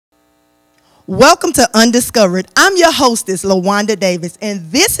Welcome to Undiscovered. I'm your hostess, LaWanda Davis,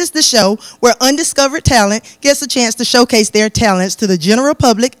 and this is the show where undiscovered talent gets a chance to showcase their talents to the general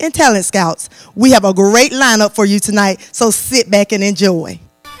public and talent scouts. We have a great lineup for you tonight, so sit back and enjoy.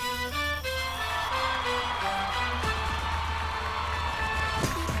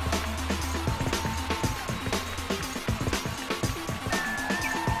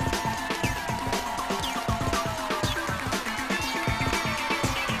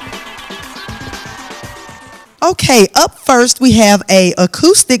 Okay, up first we have a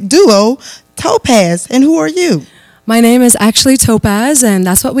acoustic duo, Topaz. And who are you? My name is actually Topaz, and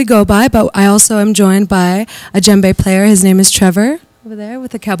that's what we go by, but I also am joined by a djembe player. His name is Trevor, over there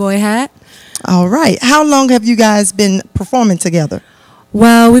with a cowboy hat. All right. How long have you guys been performing together?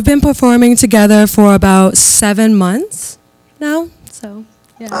 Well, we've been performing together for about 7 months now, so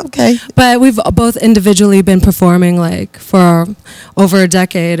yeah. Okay. But we've both individually been performing like for over a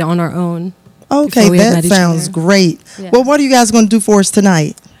decade on our own. Okay, that sounds great. Yeah. Well, what are you guys going to do for us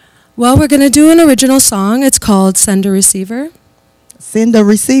tonight? Well, we're going to do an original song. It's called Send a Receiver. Send a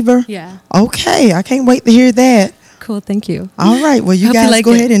Receiver? Yeah. Okay, I can't wait to hear that. Cool, thank you. All right, well, you guys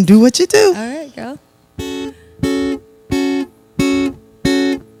go ahead and do what you do. All right, girl.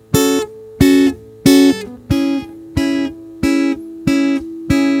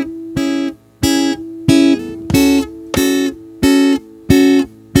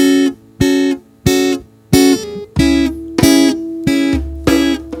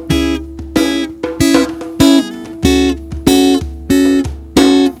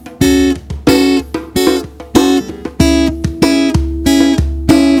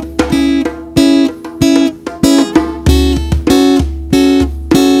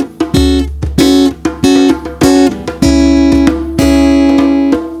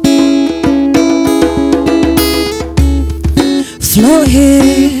 Float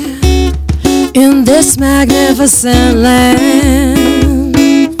here in this magnificent land,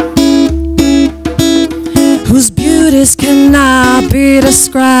 whose beauties cannot be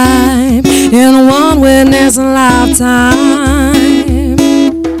described in one witness lifetime.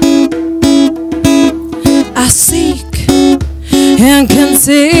 I seek and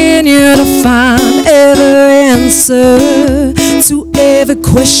continue to find every answer to every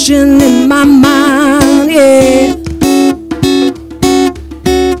question in my mind, yeah.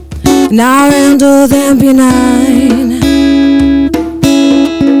 Now randle them benign.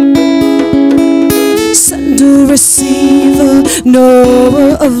 Sender, receiver,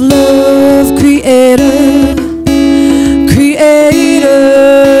 knower of love, creator, creator.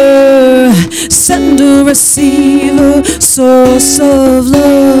 Sender, receiver, source of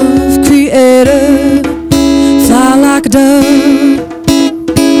love, creator. Fly like a dove.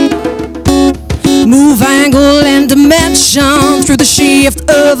 Move angle and dimension through the shift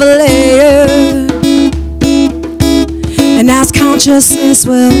of a layer. And as consciousness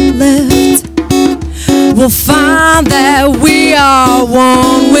will lift, we'll find that we are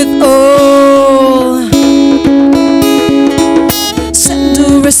one with all.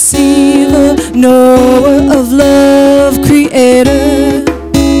 Sender, receiver, knower of love, creator,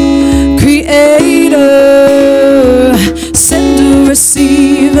 creator. Sender,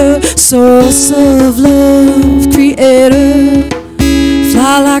 receiver, source of love, creator.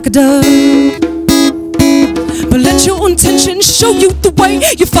 Fly like a dove. But let your intention show you the way.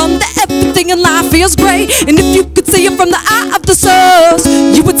 You found that everything in life feels great. And if you could see it from the eye of the source,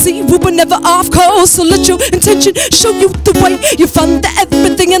 you would see we were never off course. So let your intention show you the way. You found that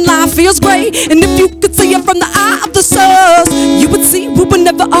everything in life feels great. And if you could see it from the eye of the source, you would see we were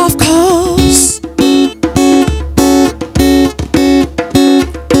never off course.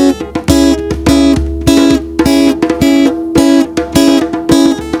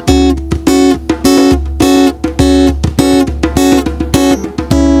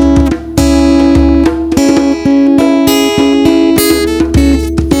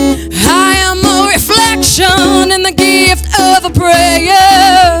 In the gift of a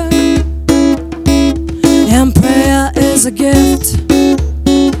prayer, and prayer is a gift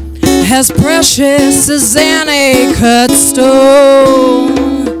as precious as any cut stone.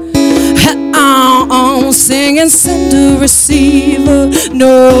 Singing, sender, receiver,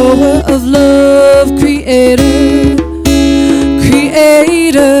 knower of love, creator,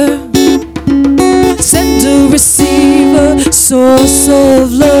 creator. Sender, receiver, source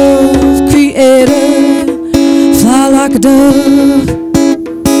of love, creator. Fly like a dove.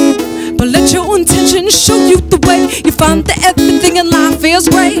 But let your intention show you the way. You find that everything in life feels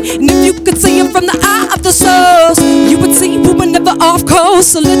great. And if you could see it from the eye of the source, you would see we were never off course.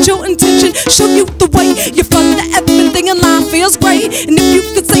 So let your intention show you the way. You find that everything in life feels great. And if you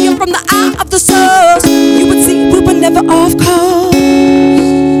could see it from the eye of the source, you would see we were never off course.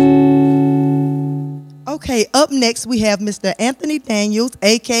 Okay, up next we have Mr. Anthony Daniels,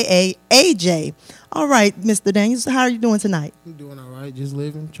 a.k.a. AJ. All right, Mr. Daniels, how are you doing tonight? I'm doing all right, just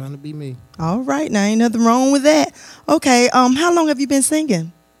living, trying to be me. All right, now ain't nothing wrong with that. Okay, how long have you been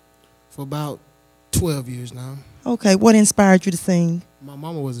singing? For about 12 years now. Okay, what inspired you to sing? My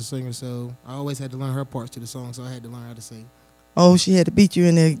mama was a singer, so I always had to learn her parts to the song, so I had to learn how to sing. Oh, she had to beat you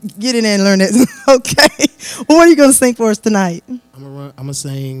in there. Get in there and learn that. Okay, well, what are you going to sing for us tonight? I'm gonna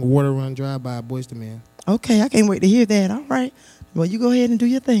sing Water Run Dry by Boyz II Men. Okay, I can't wait to hear that. All right, well, you go ahead and do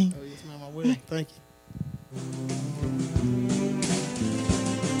your thing. Oh, yes, ma'am, I will. Thank you.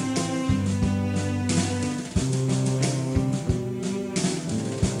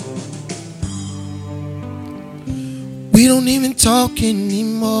 We don't even talk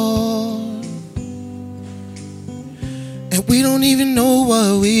anymore, and we don't even know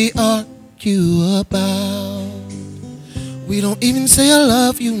what we argue about. We don't even say I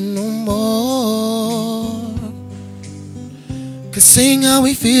love you no more, 'cause saying how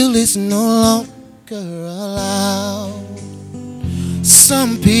we feel is no longer allowed.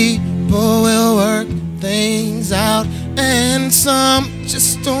 Some people will work things out, and some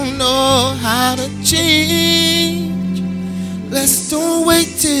just don't know how to change. Let's don't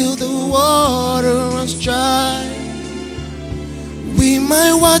wait till the water runs dry. We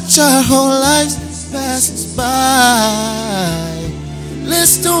might watch our whole lives pass us by.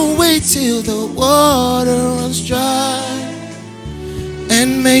 Let's don't wait till the water runs dry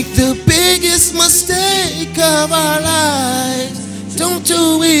and make the biggest mistake of our lives. Don't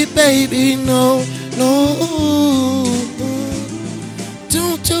do it, baby, no, no.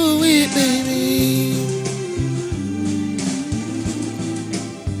 Don't do it, baby.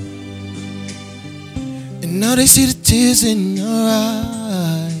 And now they see the tears in our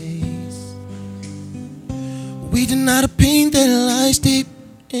eyes. We deny the pain that lies deep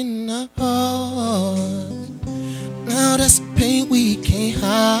in our hearts. Now that's the pain we can't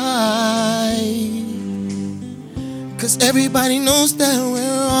hide, 'cause everybody knows that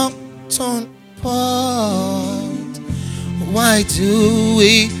we're all torn apart. Why do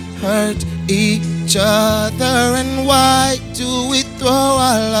we hurt each other, and why do we throw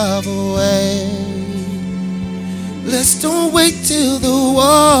our love away? Let's don't wait till the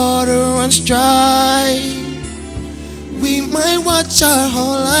water runs dry. We might watch our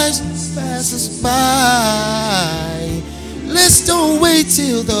whole lives pass us by. Let's don't wait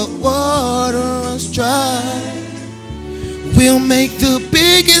till the water runs dry. We'll make the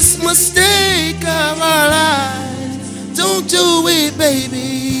biggest mistake of our lives. Don't do it,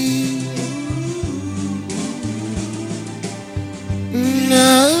 baby.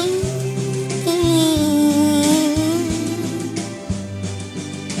 No.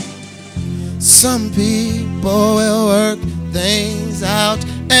 Some people will work things out,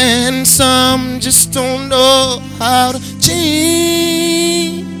 and some just don't know how to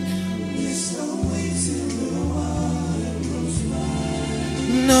change.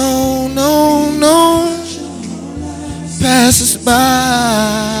 No, no, no, pass us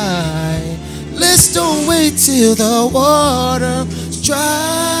by. Let's don't wait till the water's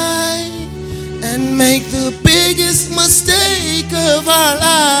dry and make the biggest mistake of our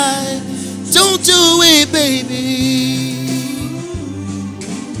life. Don't do it, baby.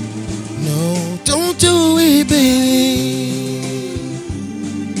 No, don't do it, baby.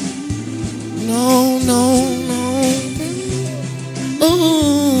 No, no, no.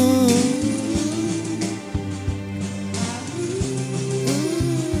 Ooh.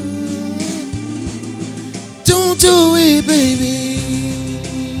 Don't do it, baby.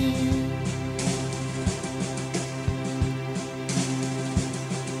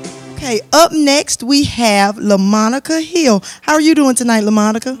 Okay, up next we have LaMonica Hill. How are you doing tonight,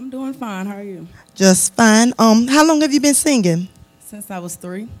 LaMonica? I'm doing fine. How are you? Just fine. How long have you been singing? Since I was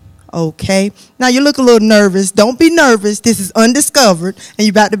 3. Okay. Now you look a little nervous. Don't be nervous. This is Undiscovered, and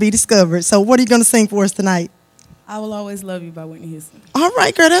you're about to be discovered. So what are you going to sing for us tonight? I Will Always Love You by Whitney Houston. All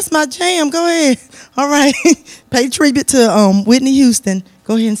right, girl, that's my jam. Go ahead. All right. Pay tribute to Whitney Houston.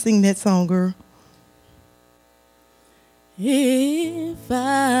 Go ahead and sing that song, girl. If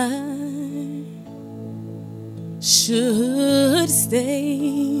I should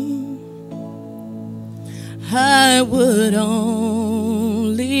stay, I would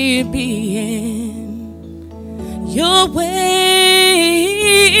only be in your way.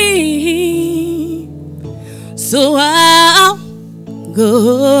 So I'll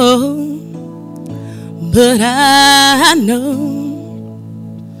go, but I know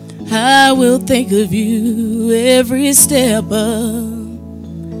I will think of you every step of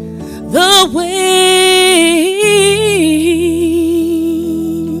the way.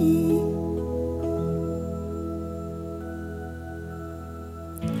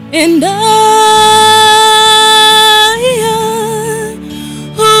 And I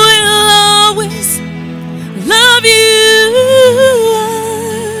will always love you.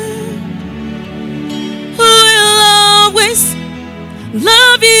 I will always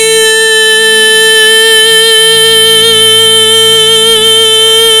love you.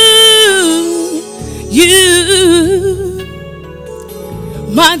 You,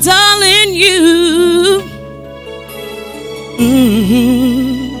 my darling, you.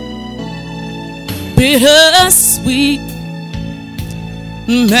 Bittersweet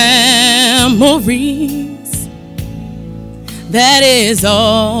memories. That is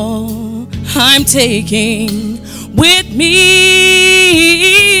all I'm taking with me.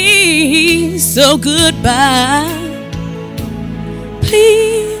 So goodbye.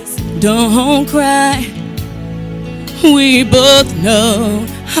 Please don't cry. We both know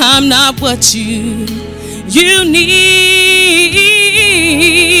I'm not what you need.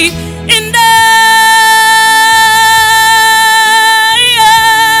 And I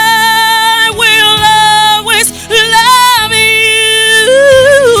will always love you.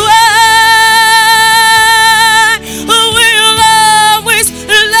 I will always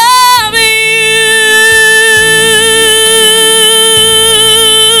love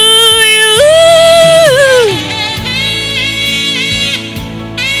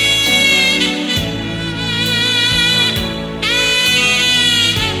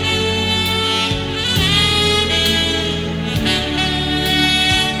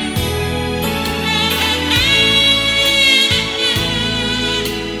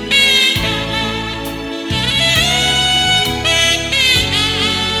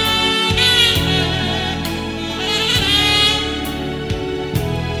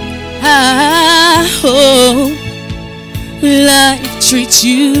I hope life treats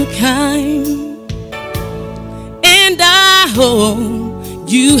you kind, and I hope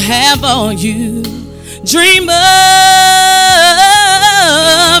you have all you dream of,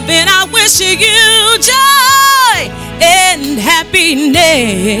 and I wish you joy and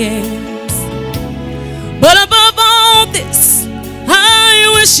happiness. But above all this, I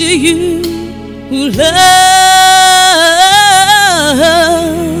wish you love.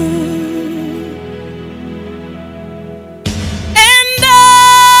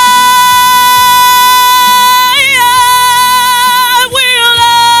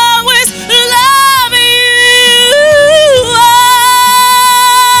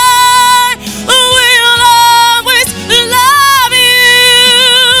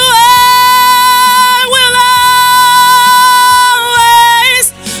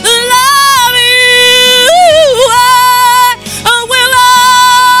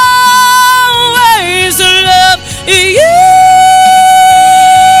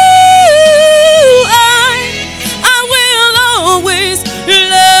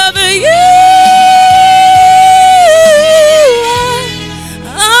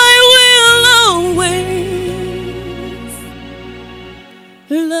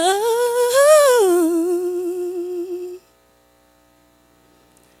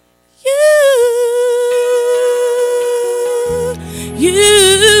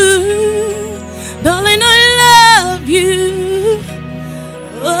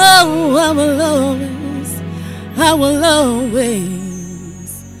 I will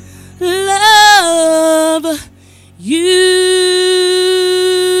always love you.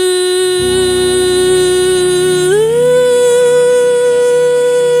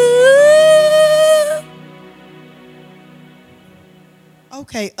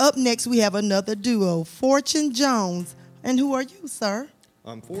 Okay, up next we have another duo, Fortune Jones. And who are you, sir?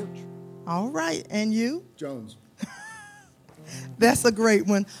 I'm Forge. All right, and you? Jones. That's a great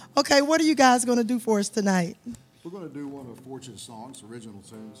one. Okay, what are you guys going to do for us tonight? We're going to do one of Fortune's songs, original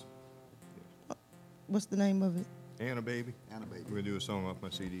tunes. What's the name of it? Anna Baby. Anna Baby. We're going to do a song off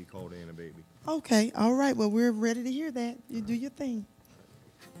my CD called Anna Baby. Okay, all right. Well, we're ready to hear that. You do your thing.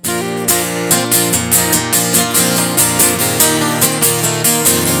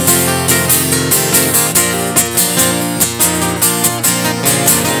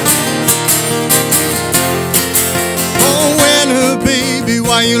 Baby,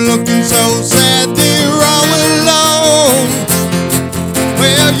 why you looking so sad, dear, all alone?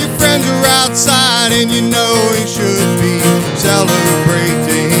 Well, your friends are outside and you know you should be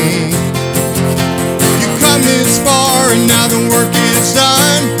celebrating. You come this far and now the work is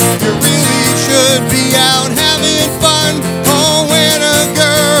done. You really should be out having fun. Oh, when a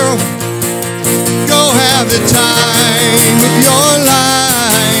girl, go have the time of your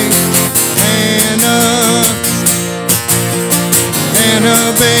life.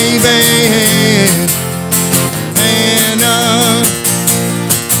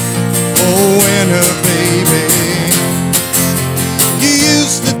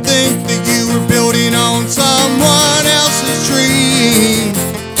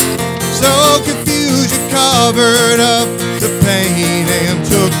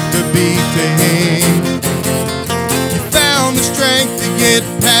 waiting. You found the strength to get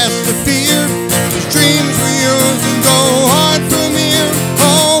past the fear. Those dreams were yours and go on from here.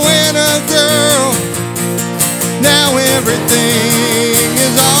 Oh, and a girl, now everything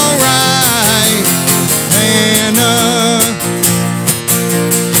is alright. Hannah,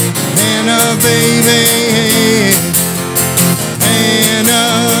 Hannah, baby,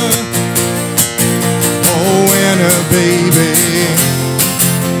 Hannah, oh, Hannah, baby.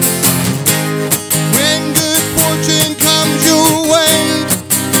 When good fortune comes your way,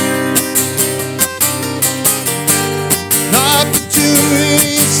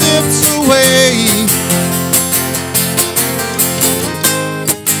 opportunity slips away.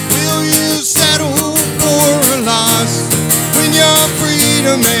 Will you settle for a loss when your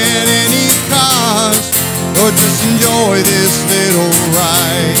freedom at any cost, or just enjoy this little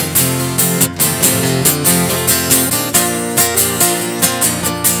ride?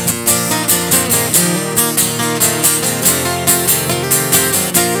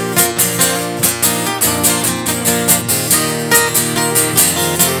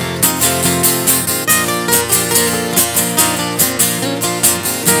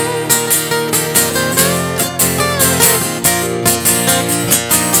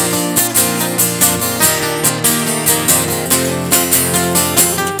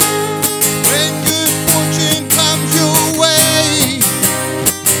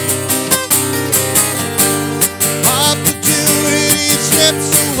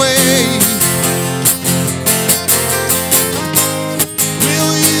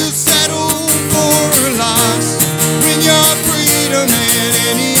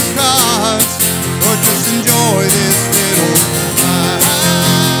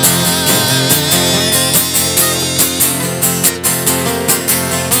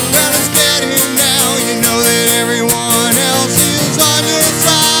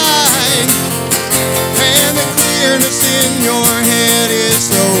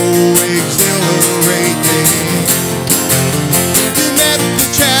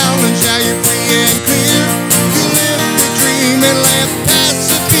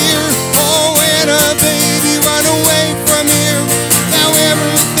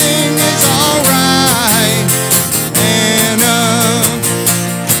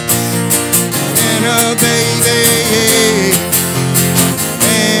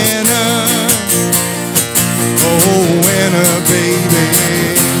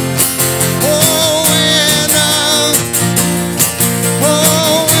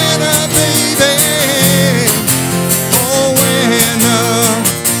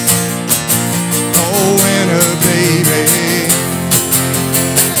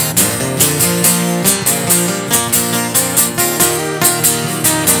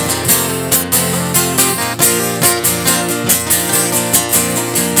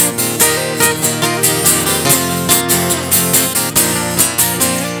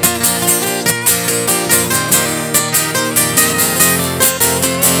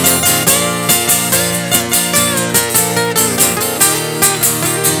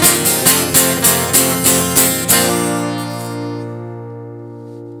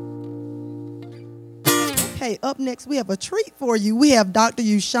 Okay, up next, we have a treat for you. We have Dr.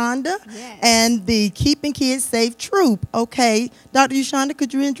 Ushonda and the Keeping Kids Safe troop. Okay, Dr. Ushonda,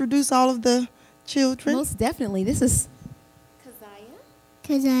 could you introduce all of the children? Most definitely. This is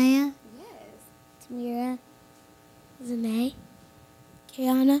Keziah, yes. Tamira, Zanae,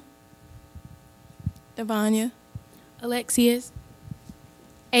 Kiana, Devanya, Alexius,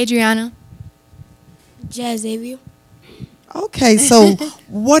 Adriana, Jazaviel. Okay, so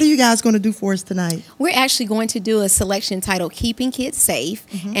what are you guys going to do for us tonight? We're actually going to do a selection titled Keeping Kids Safe,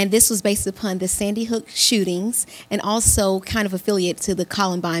 and this was based upon the Sandy Hook shootings and also kind of affiliated to the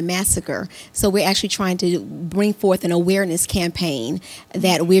Columbine massacre. So we're actually trying to bring forth an awareness campaign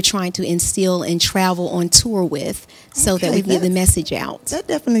that we're trying to instill and travel on tour with so that we can get the message out. That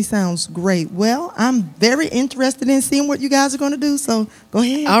definitely sounds great. Well, I'm very interested in seeing what you guys are going to do, so go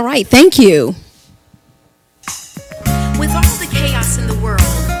ahead. All right, thank you. With all the chaos in the world,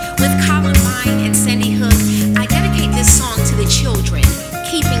 with Columbine and Sandy Hook, I dedicate this song to the children,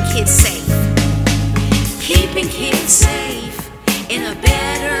 keeping kids safe. Keeping kids safe in a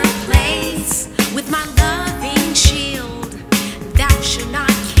better place. With my loving shield, thou shalt not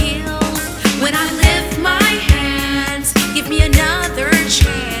kill. When I lift my hands, give me another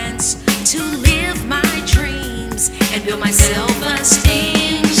chance to live my dreams and build my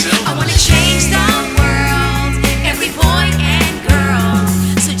self-esteem. I want to change the world. Every boy and girl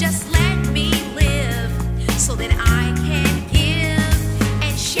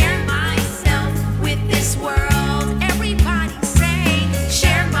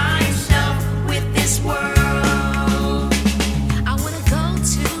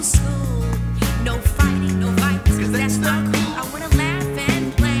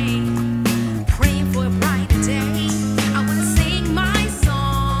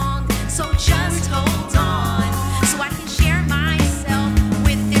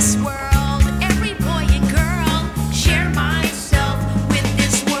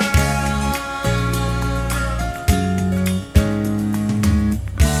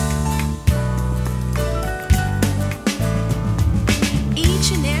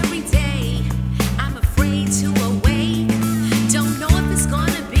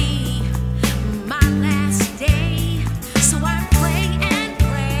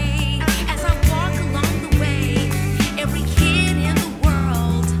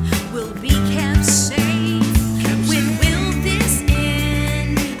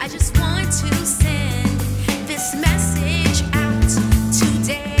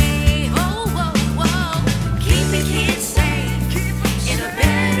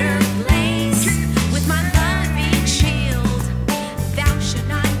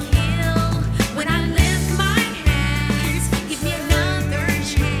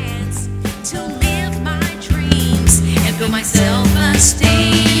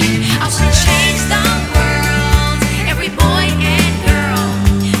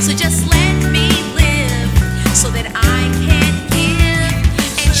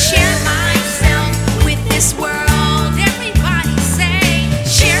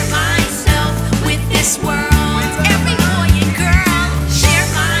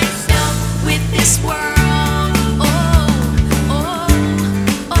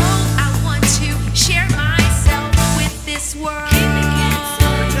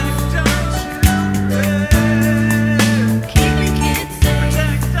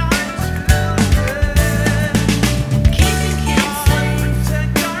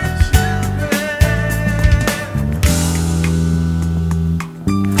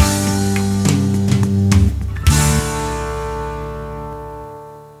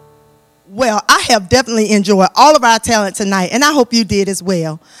have definitely enjoyed all of our talent tonight, and I hope you did as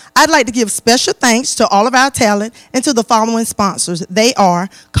well. I'd like to give special thanks to all of our talent and to the following sponsors. They are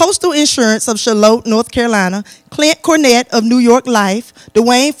Coastal Insurance of Charlotte, North Carolina, Clint Cornett of New York Life,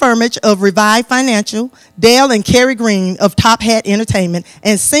 Dwayne Firmage of Revive Financial, Dale and Carrie Green of Top Hat Entertainment,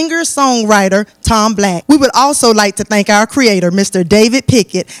 and singer-songwriter Tom Black. We would also like to thank our creator, Mr. David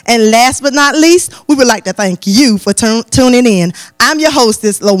Pickett. And last but not least, we would like to thank you for tuning in. I'm your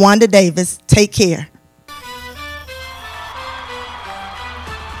hostess, LaWanda Davis. Take care.